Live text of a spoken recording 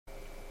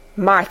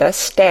Martha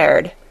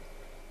stared.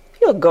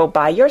 "You'll go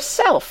by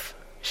yourself,"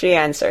 she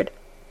answered.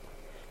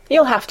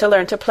 "You'll have to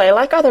learn to play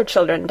like other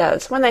children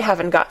does when they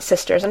haven't got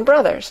sisters and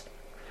brothers.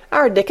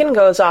 Our Dickon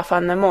goes off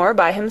on the moor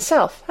by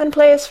himself and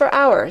plays for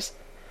hours.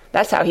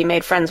 That's how he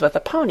made friends with the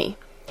pony.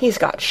 He's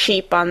got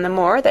sheep on the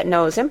moor that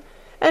knows him,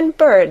 and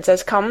birds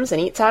as comes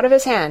and eats out of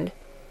his hand.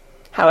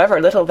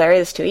 However little there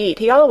is to eat,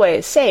 he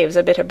always saves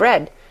a bit of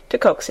bread to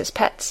coax his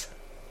pets."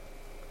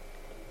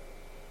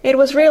 It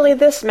was really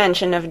this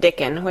mention of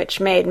Dickon which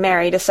made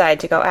Mary decide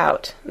to go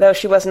out, though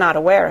she was not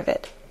aware of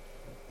it.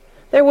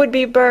 There would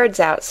be birds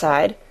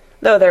outside,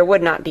 though there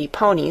would not be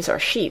ponies or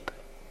sheep.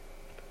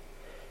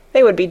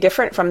 They would be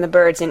different from the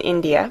birds in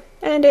India,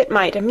 and it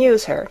might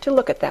amuse her to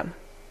look at them.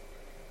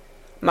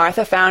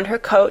 Martha found her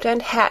coat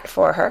and hat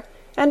for her,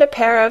 and a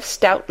pair of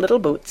stout little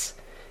boots,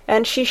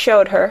 and she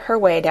showed her her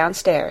way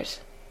downstairs.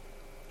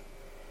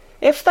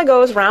 "If tha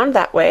goes round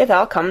that way,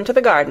 thou'll come to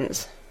the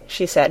gardens,"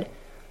 she said,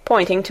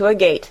 pointing to a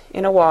gate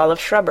in a wall of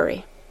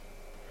shrubbery.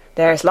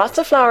 "There's lots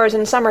of flowers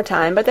in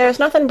summer-time, but there's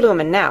nothing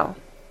bloomin' now."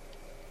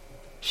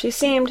 She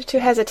seemed to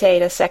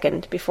hesitate a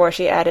second before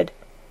she added,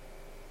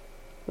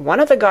 "One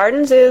of the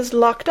gardens is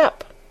locked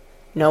up.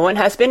 No one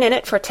has been in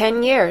it for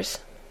 10 years.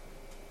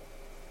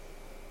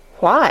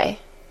 "Why?"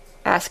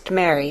 asked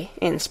Mary,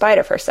 in spite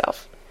of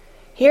herself.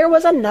 Here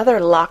was another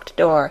locked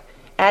door,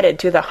 added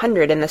to the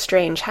 100 in the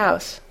strange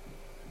house.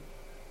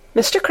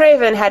 "Mr.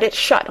 Craven had it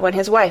shut when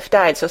his wife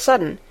died so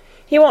sudden.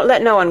 He won't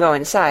let no one go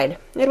inside.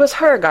 It was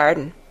her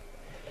garden.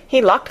 He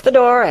locked the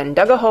door and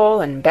dug a hole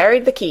and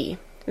buried the key.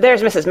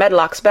 There's Mrs.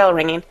 Medlock's bell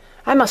ringing.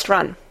 I must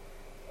run."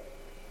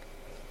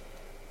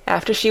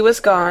 After she was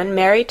gone,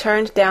 Mary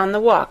turned down the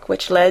walk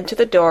which led to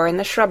the door in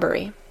the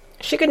shrubbery.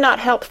 She could not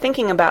help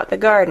thinking about the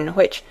garden,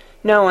 which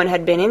no one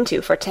had been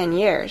into for 10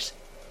 years.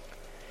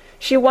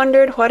 She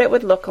wondered what it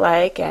would look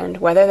like, and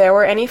whether there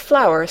were any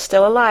flowers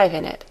still alive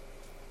in it.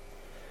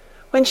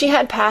 When she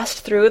had passed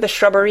through the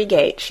shrubbery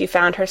gate, she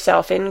found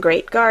herself in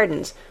great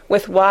gardens,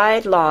 with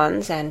wide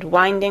lawns and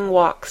winding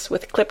walks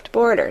with clipped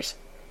borders.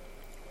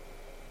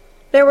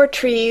 There were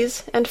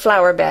trees and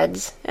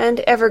flower-beds and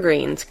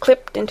evergreens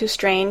clipped into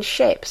strange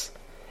shapes,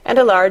 and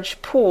a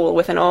large pool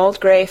with an old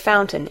grey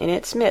fountain in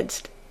its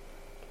midst.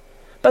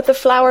 But the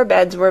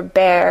flower-beds were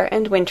bare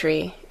and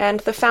wintry, and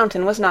the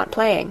fountain was not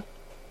playing.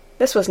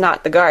 This was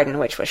not the garden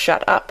which was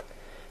shut up.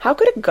 How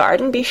could a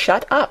garden be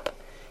shut up?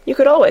 You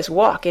could always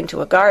walk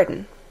into a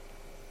garden.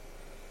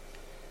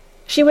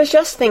 She was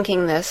just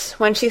thinking this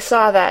when she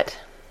saw that,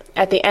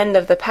 at the end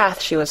of the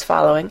path she was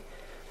following,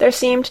 there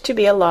seemed to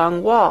be a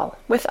long wall,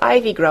 with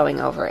ivy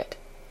growing over it.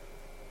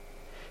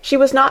 She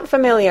was not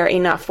familiar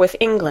enough with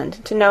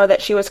England to know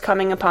that she was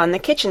coming upon the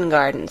kitchen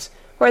gardens,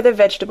 where the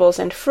vegetables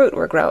and fruit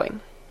were growing.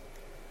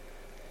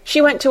 She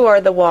went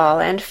toward the wall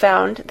and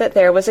found that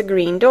there was a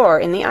green door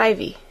in the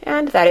ivy,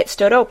 and that it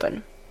stood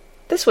open.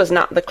 This was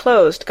not the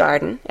closed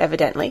garden,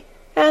 evidently,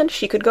 and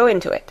she could go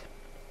into it.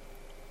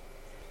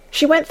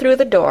 She went through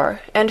the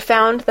door, and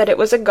found that it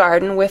was a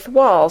garden with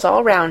walls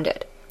all round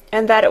it,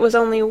 and that it was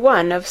only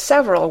one of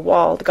several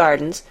walled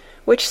gardens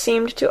which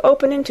seemed to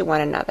open into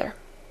one another.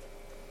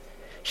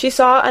 She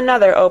saw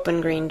another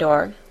open green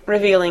door,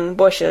 revealing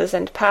bushes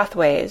and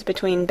pathways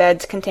between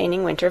beds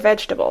containing winter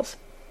vegetables.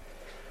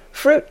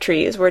 Fruit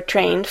trees were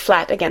trained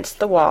flat against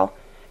the wall,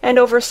 and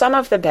over some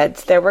of the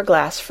beds there were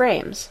glass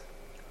frames.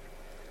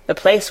 The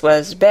place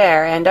was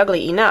bare and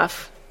ugly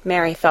enough,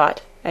 Mary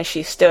thought, as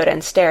she stood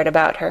and stared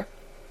about her.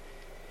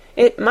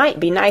 It might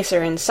be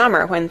nicer in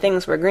summer when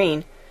things were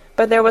green,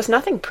 but there was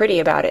nothing pretty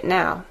about it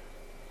now.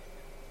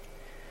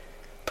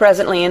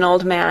 Presently an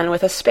old man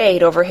with a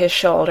spade over his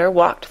shoulder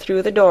walked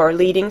through the door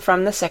leading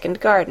from the second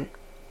garden.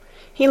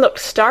 He looked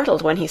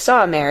startled when he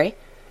saw Mary,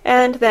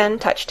 and then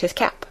touched his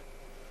cap.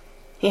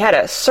 He had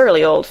a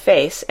surly old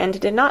face, and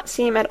did not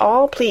seem at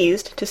all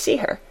pleased to see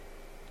her.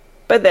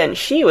 But then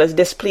she was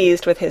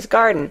displeased with his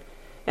garden,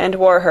 and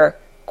wore her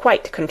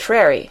quite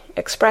contrary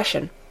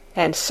expression,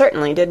 and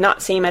certainly did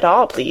not seem at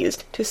all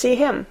pleased to see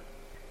him.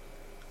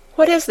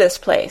 "What is this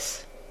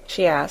place?"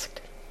 she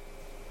asked.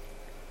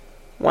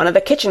 "One of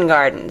the kitchen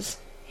gardens,"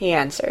 he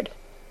answered.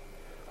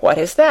 "What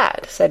is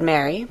that?" said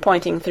Mary,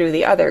 pointing through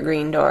the other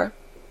green door.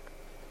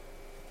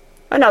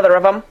 "Another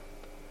of 'em,"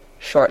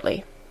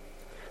 shortly.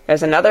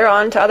 "There's another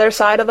on t'other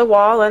side of the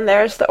wall, and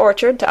there's the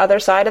orchard t'other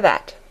side of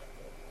that."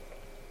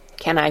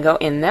 "Can I go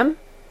in them?"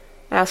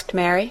 asked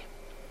Mary.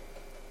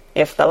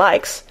 "If the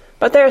likes,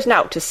 but there's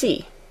nowt to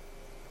see."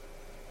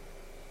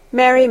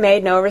 Mary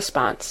made no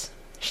response.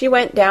 She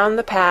went down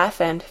the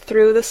path and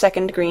through the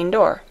second green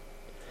door.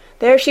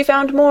 There she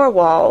found more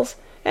walls,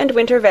 and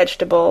winter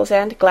vegetables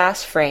and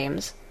glass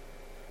frames.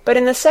 But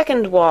in the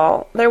second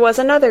wall there was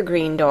another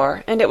green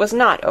door, and it was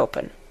not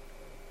open.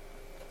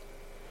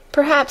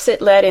 Perhaps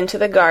it led into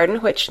the garden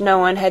which no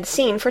one had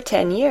seen for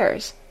 10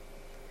 years.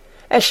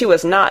 As she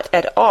was not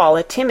at all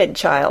a timid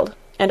child,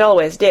 and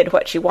always did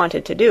what she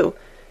wanted to do,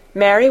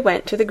 Mary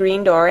went to the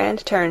green door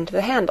and turned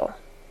the handle.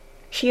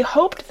 She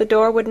hoped the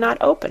door would not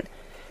open,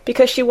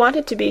 because she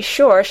wanted to be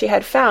sure she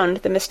had found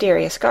the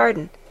mysterious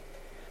garden.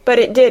 But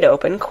it did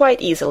open quite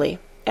easily,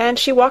 and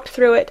she walked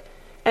through it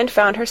and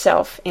found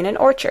herself in an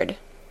orchard.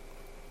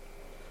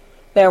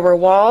 There were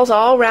walls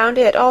all round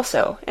it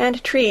also,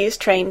 and trees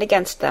trained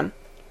against them,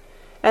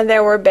 and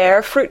there were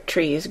bare fruit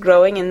trees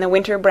growing in the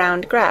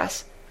winter-browned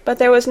grass, but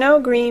there was no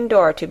green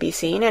door to be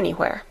seen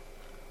anywhere.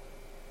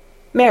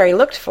 Mary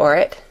looked for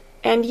it,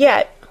 and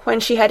yet, when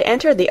she had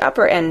entered the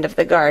upper end of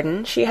the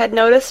garden, she had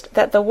noticed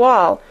that the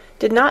wall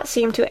did not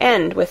seem to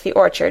end with the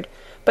orchard,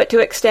 but to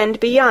extend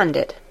beyond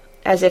it,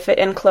 as if it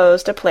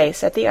enclosed a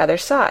place at the other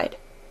side.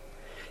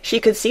 She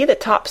could see the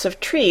tops of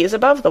trees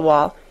above the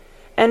wall,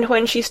 and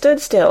when she stood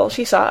still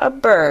she saw a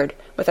bird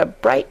with a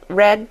bright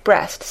red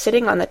breast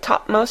sitting on the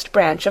topmost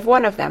branch of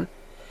one of them,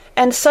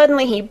 and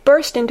suddenly he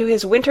burst into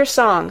his winter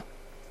song,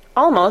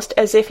 almost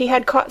as if he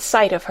had caught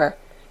sight of her,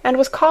 and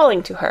was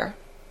calling to her.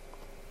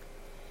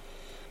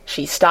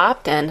 She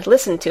stopped and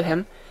listened to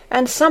him,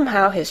 and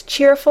somehow his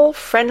cheerful,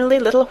 friendly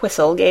little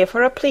whistle gave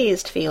her a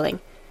pleased feeling.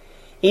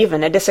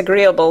 Even a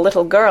disagreeable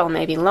little girl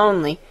may be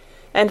lonely,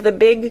 and the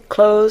big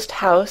closed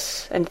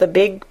house, and the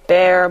big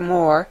bare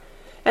moor,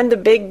 and the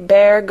big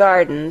bare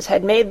gardens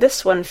had made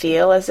this one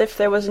feel as if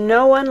there was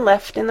no one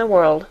left in the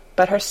world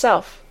but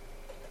herself.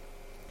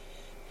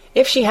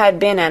 If she had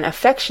been an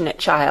affectionate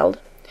child,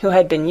 who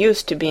had been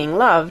used to being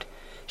loved,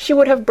 she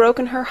would have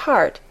broken her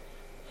heart.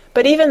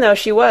 But even though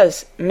she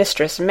was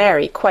Mistress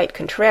Mary quite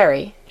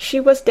contrary, she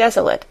was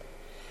desolate,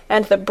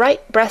 and the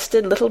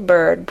bright-breasted little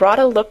bird brought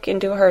a look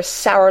into her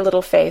sour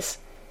little face,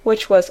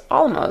 which was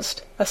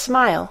almost a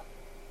smile.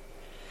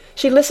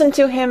 She listened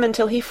to him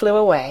until he flew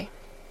away.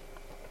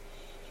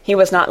 He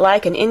was not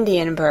like an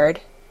Indian bird,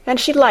 and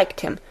she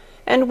liked him,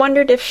 and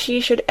wondered if she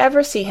should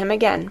ever see him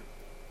again.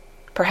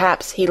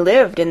 Perhaps he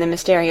lived in the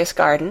mysterious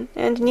garden,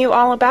 and knew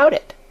all about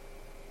it.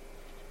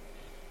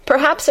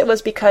 Perhaps it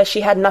was because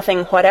she had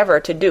nothing whatever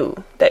to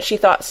do that she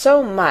thought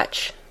so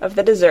much of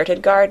the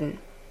deserted garden.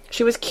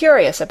 She was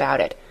curious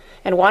about it,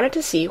 and wanted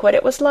to see what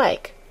it was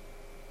like.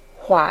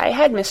 Why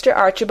had Mr.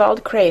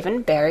 Archibald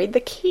Craven buried the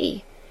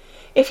key?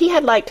 If he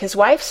had liked his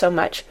wife so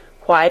much,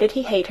 why did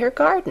he hate her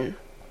garden?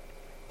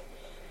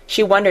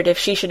 She wondered if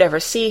she should ever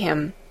see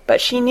him, but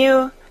she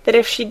knew that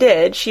if she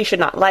did she should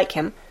not like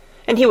him,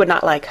 and he would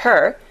not like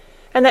her,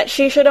 and that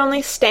she should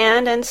only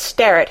stand and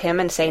stare at him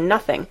and say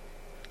nothing,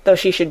 though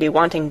she should be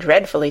wanting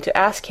dreadfully to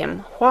ask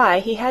him why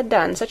he had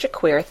done such a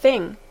queer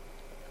thing.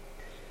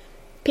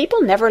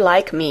 "People never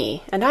like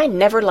me, and I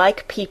never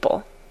like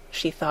people,"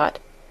 she thought.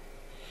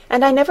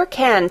 "And I never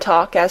can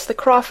talk as the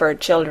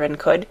Crawford children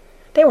could.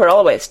 They were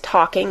always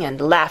talking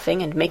and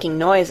laughing and making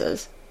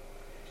noises."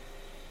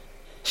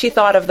 She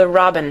thought of the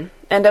robin,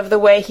 and of the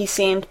way he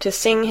seemed to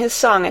sing his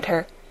song at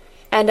her,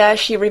 and as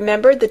she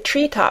remembered the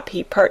tree-top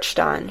he perched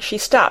on, she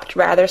stopped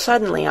rather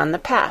suddenly on the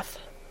path.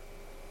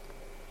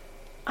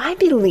 "I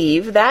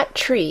believe that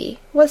tree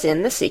was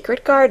in the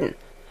secret garden.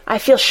 I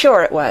feel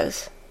sure it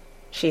was,"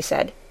 she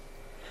said.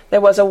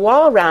 "There was a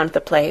wall round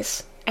the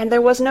place, and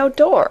there was no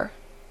door."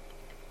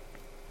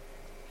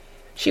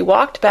 She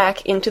walked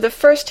back into the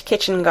first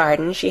kitchen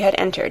garden she had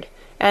entered,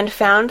 and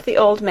found the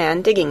old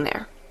man digging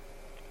there.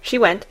 She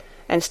went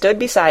and stood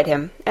beside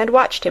him, and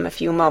watched him a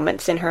few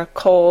moments in her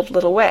cold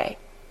little way.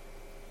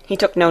 He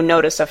took no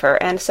notice of her,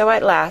 and so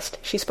at last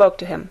she spoke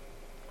to him.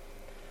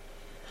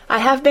 "I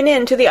have been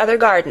into the other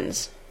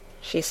gardens,"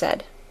 she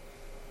said.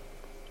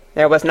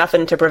 "There was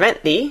nothing to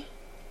prevent thee,"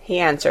 he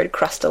answered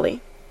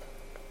crustily.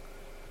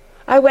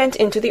 "I went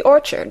into the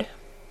orchard."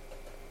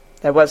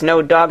 "There was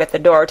no dog at the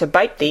door to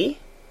bite thee,"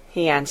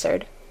 he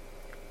answered.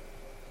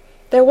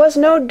 "There was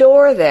no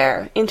door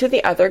there into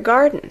the other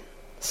garden,"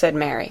 said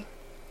Mary.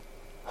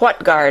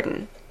 "What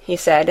garden?" he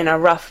said in a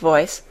rough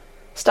voice,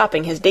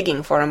 stopping his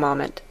digging for a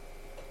moment.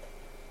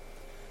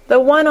 "The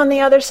one on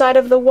the other side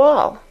of the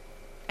wall,"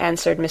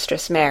 answered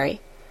Mistress Mary.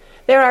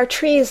 "There are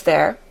trees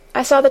there.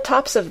 I saw the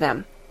tops of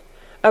them.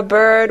 A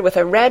bird with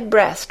a red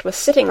breast was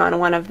sitting on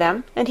one of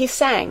them, and he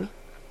sang."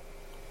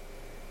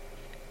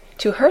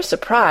 To her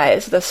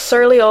surprise, the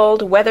surly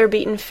old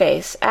weather-beaten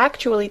face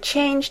actually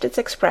changed its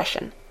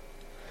expression.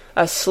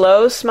 A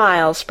slow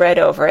smile spread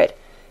over it,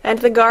 and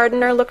the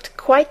gardener looked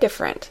quite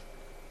different.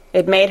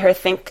 It made her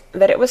think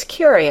that it was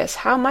curious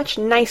how much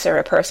nicer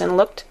a person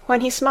looked when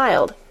he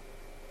smiled.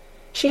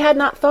 She had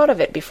not thought of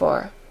it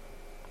before.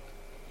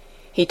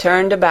 He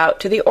turned about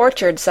to the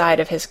orchard side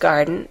of his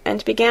garden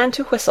and began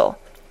to whistle,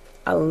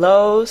 a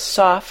low,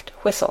 soft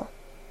whistle.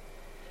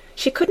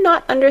 She could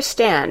not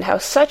understand how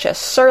such a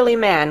surly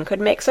man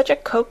could make such a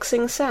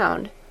coaxing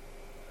sound.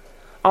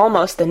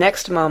 Almost the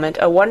next moment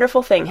a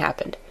wonderful thing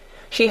happened.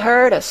 She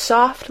heard a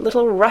soft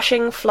little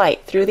rushing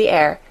flight through the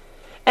air,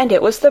 and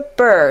it was the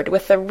bird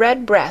with the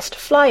red breast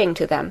flying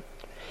to them,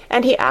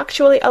 and he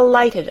actually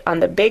alighted on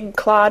the big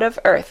clod of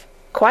earth,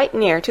 quite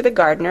near to the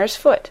gardener's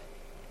foot.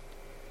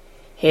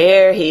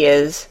 "Here he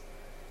is,"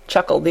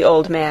 chuckled the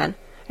old man,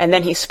 and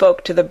then he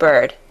spoke to the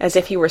bird, as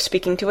if he were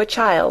speaking to a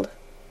child.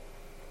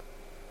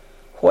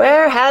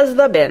 "Where has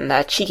thou been,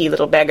 thou cheeky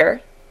little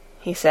beggar?"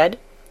 he said.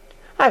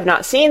 "I've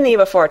not seen thee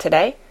before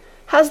to-day.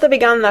 Has thou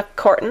begun the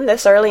courtin'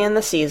 this early in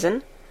the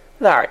season?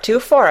 Thou'rt too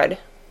forrard."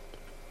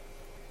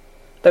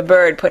 The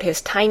bird put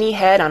his tiny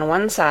head on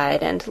one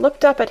side and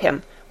looked up at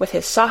him with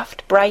his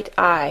soft, bright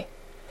eye,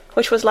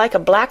 which was like a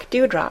black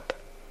dewdrop.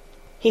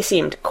 He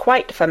seemed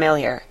quite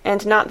familiar,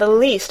 and not the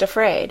least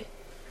afraid.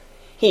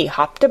 He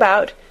hopped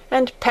about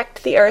and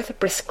pecked the earth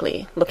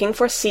briskly, looking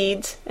for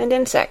seeds and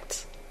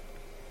insects.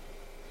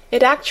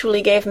 It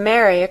actually gave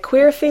Mary a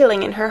queer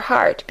feeling in her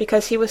heart,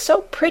 because he was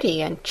so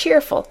pretty and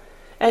cheerful,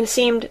 and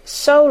seemed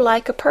so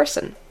like a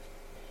person.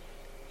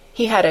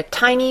 He had a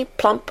tiny,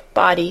 plump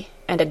body,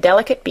 and a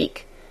delicate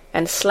beak,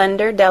 and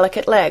slender,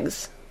 delicate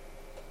legs.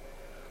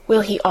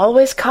 "Will he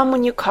always come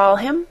when you call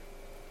him?"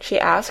 she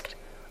asked,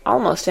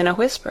 almost in a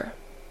whisper.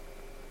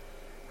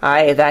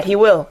 "Aye, that he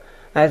will.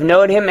 I've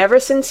knowed him ever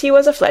since he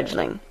was a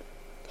fledgling.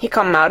 He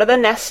come out of the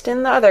nest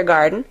in the other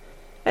garden,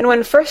 and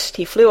when first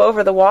he flew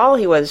over the wall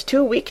he was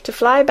too weak to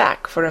fly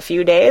back for a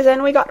few days,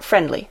 and we got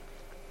friendly.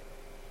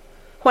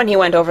 When he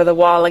went over the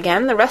wall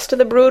again, the rest of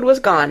the brood was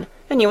gone,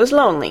 and he was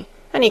lonely,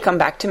 and he come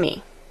back to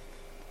me."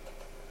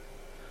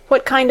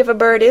 "What kind of a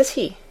bird is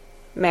he?"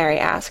 Mary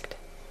asked.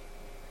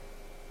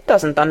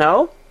 "Doesn't thou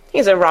know?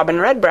 He's a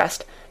robin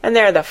redbreast, and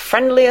they're the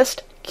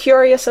friendliest,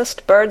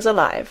 curiousest birds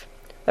alive.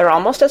 They're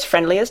almost as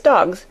friendly as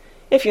dogs,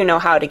 if you know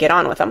how to get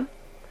on with 'em.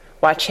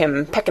 Watch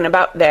him pecking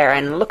about there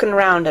and looking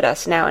round at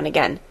us now and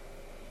again.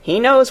 He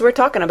knows we're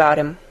talking about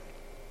him."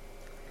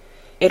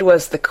 It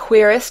was the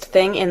queerest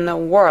thing in the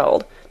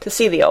world to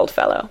see the old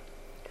fellow.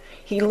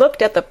 He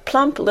looked at the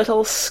plump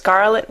little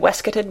scarlet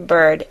waistcoated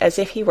bird as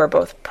if he were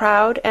both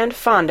proud and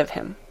fond of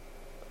him.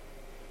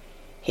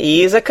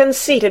 "He's a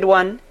conceited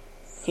one,"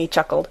 he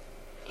chuckled.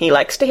 "He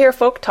likes to hear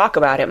folk talk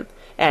about him,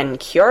 and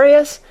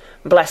curious,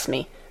 bless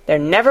me, there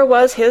never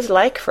was his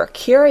like for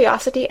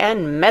curiosity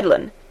and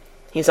meddlin'.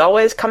 He's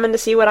always comin' to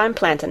see what I'm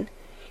plantin'.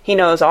 He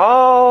knows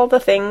all the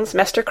things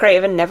Mester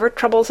Craven never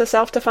troubles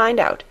hisself to find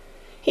out.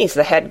 He's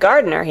the head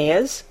gardener, he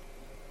is."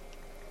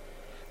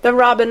 The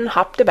robin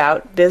hopped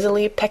about,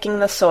 busily pecking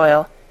the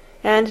soil,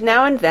 and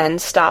now and then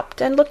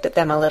stopped and looked at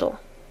them a little.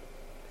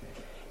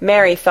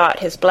 Mary thought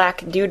his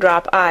black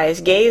dewdrop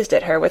eyes gazed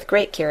at her with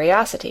great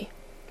curiosity.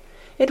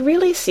 It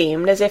really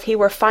seemed as if he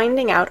were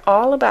finding out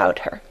all about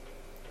her.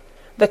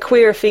 The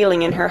queer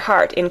feeling in her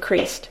heart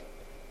increased.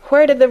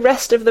 "Where did the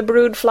rest of the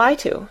brood fly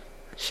to?"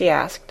 she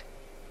asked.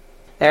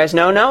 "There's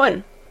no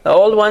knowin'. The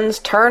old ones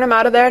turn 'em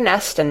out of their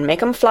nest and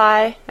make 'em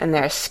fly, and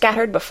they're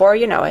scattered before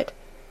you know it.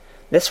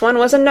 This one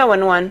was a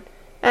knowin' one,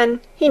 and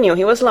he knew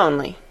he was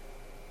lonely."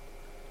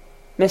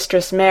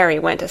 Mistress Mary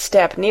went a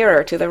step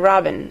nearer to the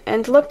robin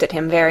and looked at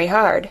him very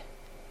hard.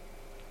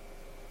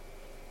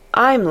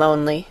 "I'm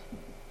lonely,"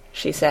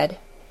 she said.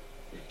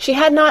 She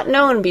had not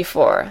known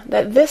before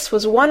that this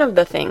was one of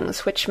the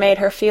things which made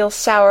her feel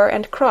sour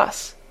and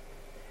cross.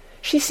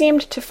 She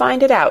seemed to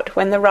find it out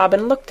when the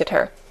robin looked at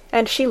her,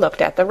 and she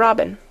looked at the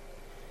robin.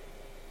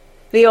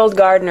 The old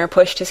gardener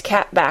pushed his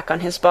cap back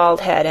on his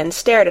bald head and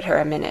stared at her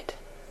a minute.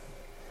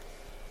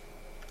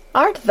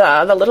 "Art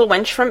thou the little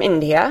wench from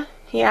India?"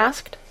 he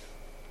asked.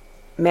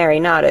 Mary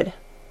nodded.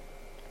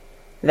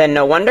 "Then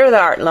no wonder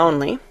thou art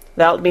lonely.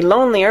 Thou'lt be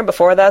lonelier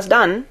before thou's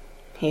done,"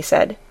 he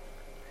said.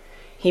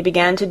 He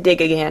began to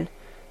dig again,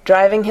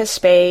 driving his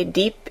spade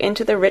deep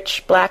into the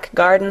rich black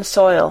garden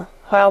soil,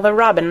 while the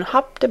robin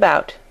hopped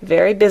about,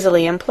 very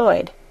busily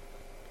employed.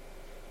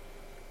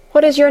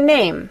 "What is your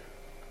name?"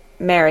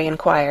 Mary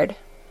inquired.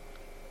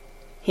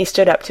 He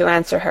stood up to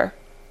answer her.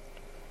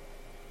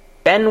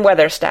 "Ben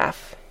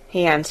Weatherstaff,"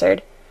 he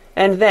answered,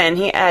 and then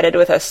he added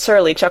with a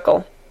surly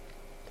chuckle,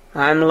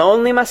 "I'm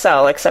lonely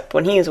mysel', except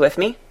when he's with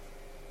me,"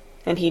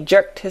 and he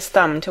jerked his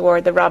thumb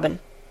toward the robin.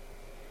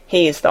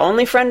 "He's the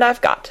only friend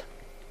I've got."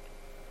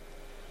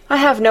 "I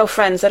have no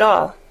friends at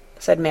all,"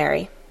 said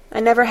Mary. "I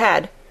never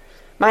had.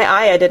 My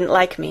ayah didn't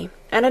like me,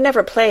 and I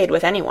never played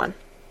with anyone."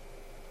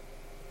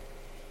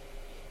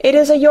 It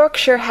is a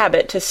Yorkshire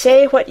habit to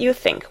say what you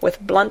think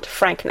with blunt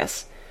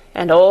frankness,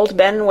 and old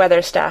Ben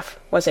Weatherstaff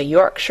was a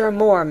Yorkshire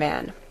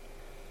moor-man.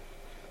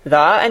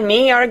 "Thou and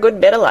me are a good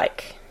bit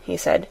alike," he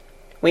said.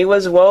 "We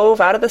was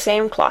wove out of the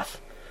same cloth.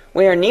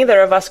 We're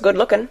neither of us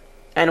good-lookin',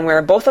 and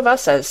we're both of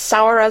us as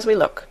sour as we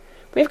look.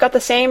 We've got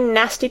the same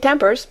nasty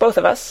tempers, both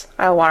of us,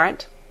 I'll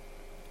warrant."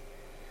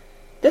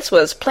 This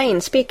was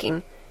plain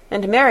speaking,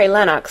 and Mary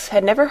Lennox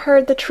had never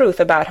heard the truth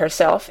about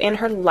herself in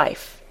her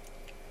life.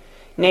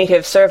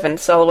 Native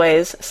servants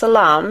always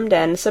salaamed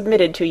and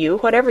submitted to you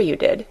whatever you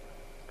did.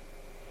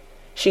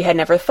 She had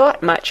never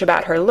thought much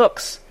about her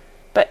looks,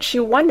 but she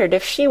wondered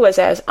if she was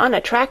as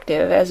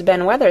unattractive as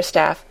Ben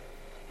Weatherstaff,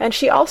 and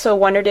she also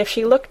wondered if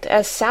she looked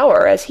as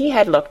sour as he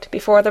had looked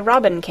before the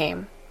robin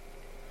came.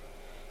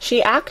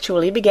 She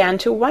actually began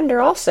to wonder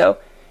also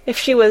if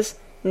she was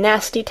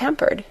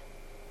nasty-tempered.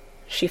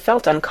 She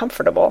felt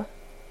uncomfortable.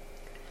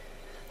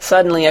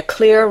 Suddenly a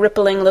clear,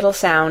 rippling little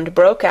sound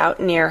broke out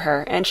near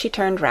her, and she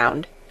turned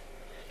round.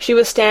 She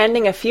was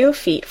standing a few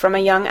feet from a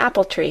young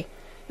apple-tree,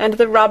 and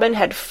the robin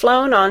had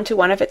flown on to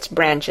one of its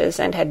branches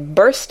and had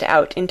burst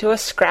out into a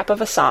scrap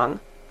of a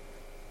song.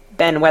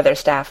 Ben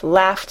Weatherstaff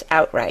laughed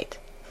outright.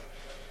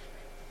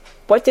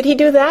 "What did he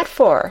do that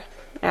for?"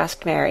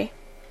 asked Mary.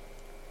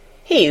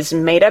 "He's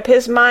made up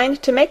his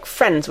mind to make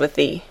friends with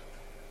thee,"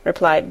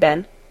 replied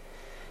Ben.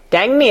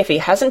 "Dang me if he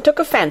hasn't took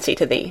a fancy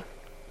to thee."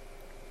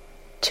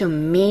 "To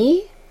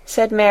me?"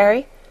 said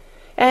Mary,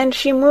 and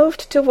she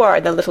moved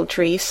toward the little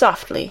tree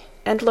softly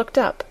and looked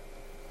up.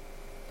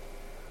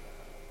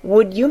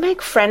 "Would you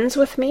make friends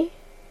with me?"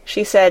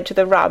 she said to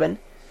the robin,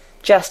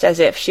 just as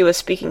if she was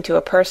speaking to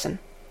a person.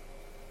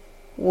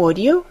 "Would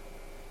you?"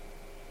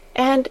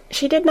 And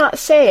she did not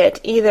say it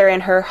either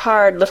in her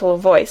hard little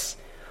voice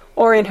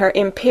or in her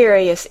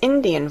imperious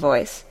Indian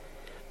voice,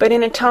 but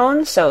in a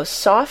tone so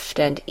soft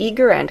and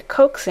eager and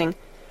coaxing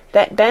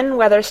that Ben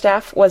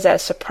Weatherstaff was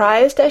as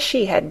surprised as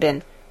she had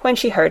been when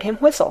she heard him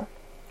whistle.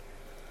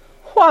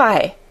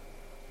 "Why,"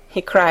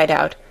 he cried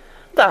out,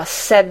 "thus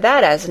said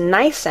that as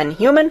nice and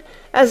human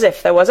as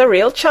if there was a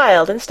real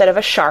child instead of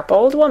a sharp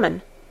old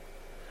woman.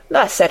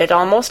 Thus said it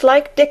almost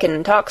like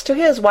Dickon talks to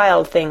his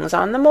wild things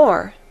on the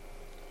moor."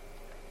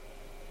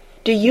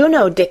 "Do you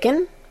know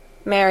Dickon?"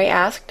 Mary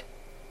asked,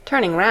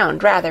 turning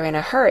round rather in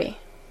a hurry.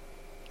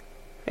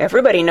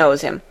 "Everybody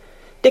knows him.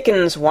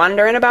 Dickon's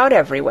wanderin' about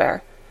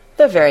everywhere.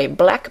 The very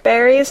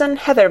blackberries and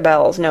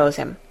heatherbells knows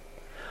him.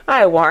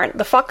 I warrant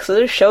the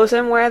foxes shows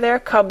him where their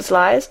cubs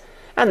lies,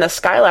 and the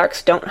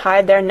skylarks don't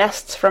hide their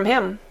nests from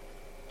him."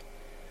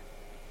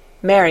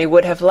 Mary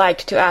would have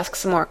liked to ask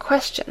some more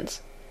questions.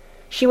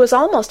 She was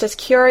almost as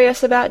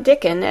curious about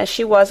Dickon as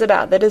she was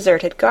about the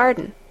deserted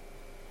garden.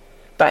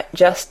 But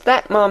just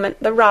that moment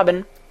the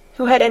robin,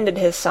 who had ended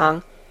his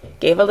song,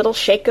 gave a little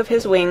shake of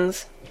his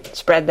wings,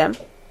 spread them,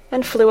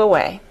 and flew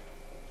away.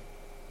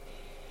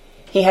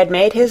 He had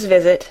made his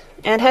visit,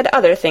 and had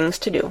other things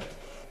to do.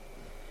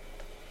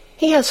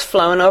 "He has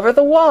flown over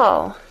the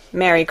wall,"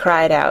 Mary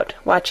cried out,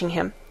 watching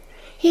him.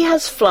 "He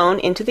has flown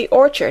into the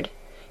orchard.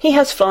 He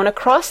has flown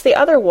across the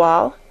other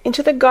wall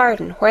into the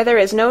garden where there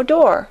is no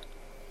door."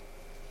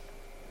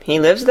 "He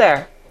lives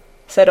there,"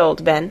 said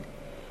old Ben.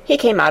 "He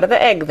came out of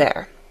the egg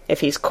there.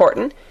 If he's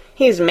courtin',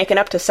 he's making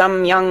up to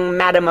some young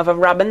madam of a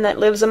robin that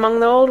lives among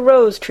the old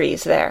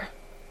rose-trees there."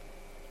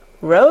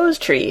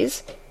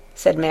 "Rose-trees?"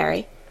 said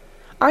Mary.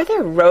 "Are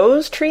there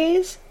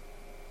rose-trees?"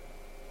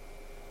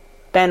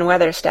 Ben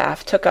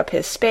Weatherstaff took up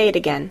his spade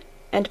again,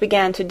 and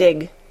began to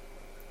dig.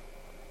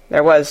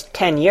 "There was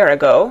 10 year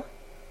ago,"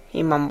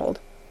 he mumbled.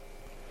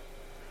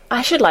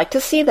 "I should like to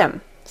see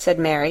them," said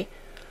Mary.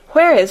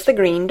 "Where is the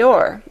green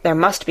door? There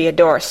must be a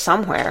door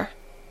somewhere."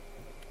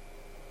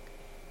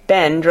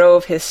 Ben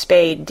drove his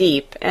spade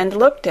deep, and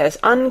looked as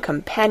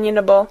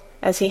uncompanionable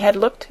as he had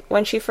looked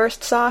when she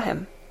first saw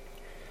him.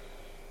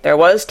 "There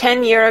was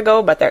 10 year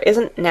ago, but there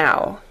isn't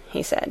now,"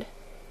 he said.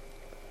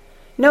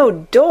 "No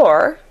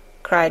door?"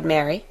 cried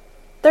Mary.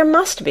 "There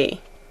must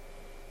be."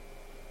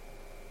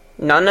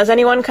 "None as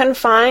anyone can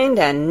find,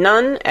 and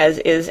none as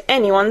is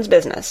anyone's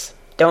business.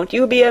 Don't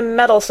you be a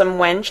meddlesome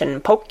wench,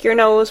 and poke your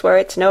nose where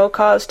it's no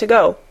cause to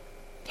go.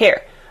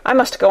 Here, I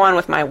must go on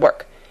with my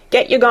work.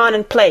 Get you gone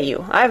and play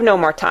you. I've no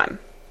more time."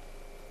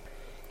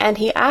 And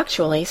he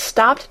actually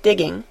stopped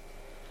digging,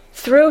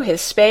 threw his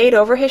spade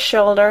over his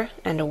shoulder,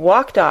 and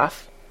walked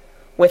off,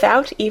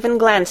 without even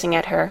glancing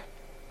at her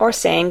or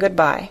saying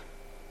good-bye.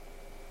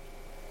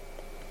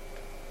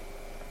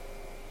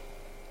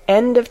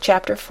 End of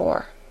Chapter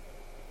 4.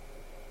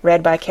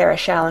 Read by Kara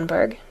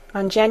Schallenberg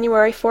on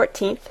January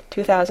 14th,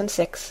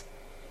 2006,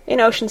 in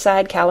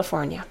Oceanside,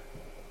 California.